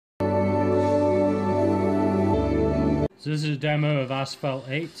So this is a demo of Asphalt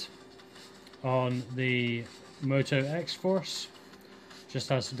 8 on the Moto X Force. Just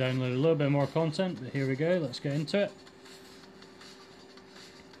has to download a little bit more content, but here we go, let's get into it.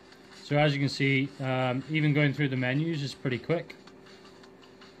 So as you can see, even going through the menus is pretty quick.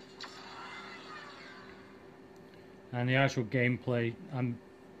 And the actual gameplay, I'm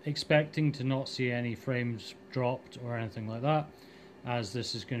expecting to not see any frames dropped or anything like that, as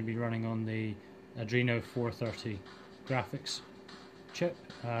this is going to be running on the Adreno 430 graphics chip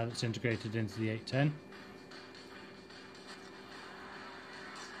that's integrated into the 810.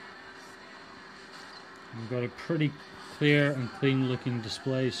 We've got a pretty clear and clean looking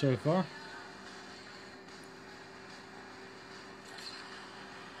display so far.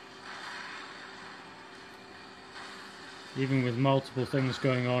 Even with multiple things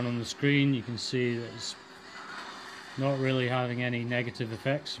going on the screen, you can see that it's not really having any negative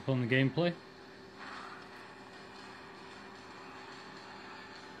effects upon the gameplay.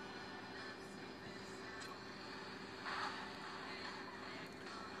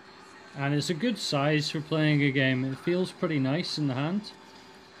 And it's a good size for playing a game. It feels pretty nice in the hand.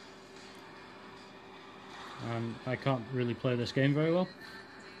 I can't really play this game very well.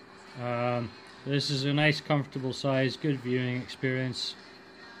 This is a nice, comfortable size, good viewing experience.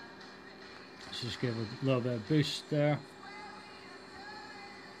 Let's just give a little bit of boost there.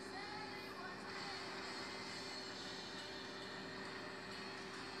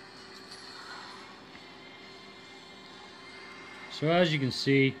 So as you can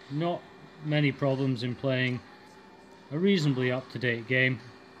see, not many problems in playing a reasonably up-to-date game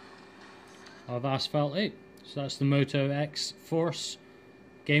of Asphalt 8. So that's the Moto X Force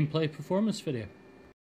gameplay performance video.